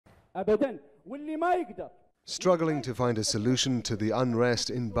أبدا واللي ما يقدر. Struggling to find a solution to the unrest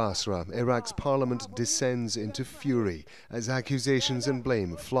in Basra, Iraq's parliament descends into fury as accusations and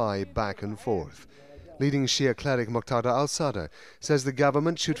blame fly back and forth. Leading Shia cleric Muqtada al-Sadr says the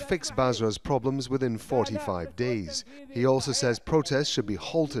government should fix Basra's problems within 45 days. He also says protests should be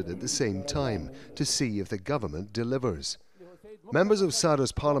halted at the same time to see if the government delivers. Members of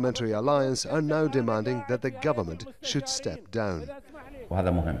Sadr's parliamentary alliance are now demanding that the government should step down.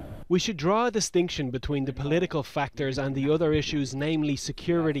 We should draw a distinction between the political factors and the other issues, namely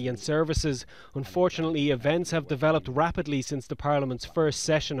security and services. Unfortunately, events have developed rapidly since the Parliament's first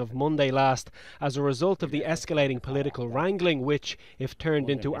session of Monday last as a result of the escalating political wrangling, which, if turned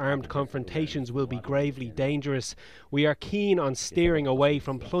into armed confrontations, will be gravely dangerous. We are keen on steering away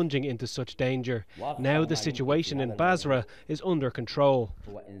from plunging into such danger. Now the situation in Basra is under control.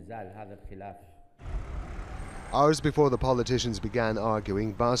 Hours before the politicians began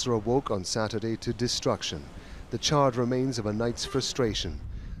arguing, Basra woke on Saturday to destruction, the charred remains of a night's frustration.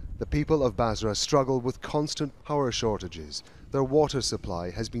 The people of Basra struggle with constant power shortages. Their water supply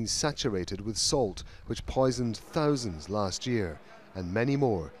has been saturated with salt, which poisoned thousands last year, and many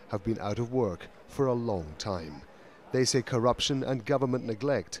more have been out of work for a long time. They say corruption and government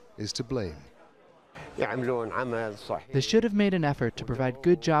neglect is to blame. They should have made an effort to provide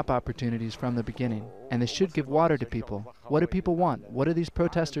good job opportunities from the beginning, and they should give water to people. What do people want? What do these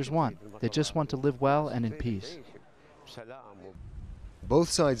protesters want? They just want to live well and in peace. Both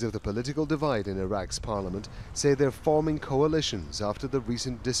sides of the political divide in Iraq's parliament say they're forming coalitions after the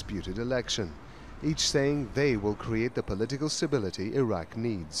recent disputed election, each saying they will create the political stability Iraq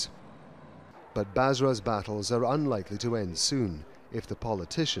needs. But Basra's battles are unlikely to end soon if the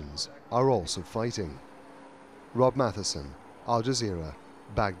politicians are also fighting. Rob Matheson, Al Jazeera,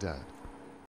 Baghdad.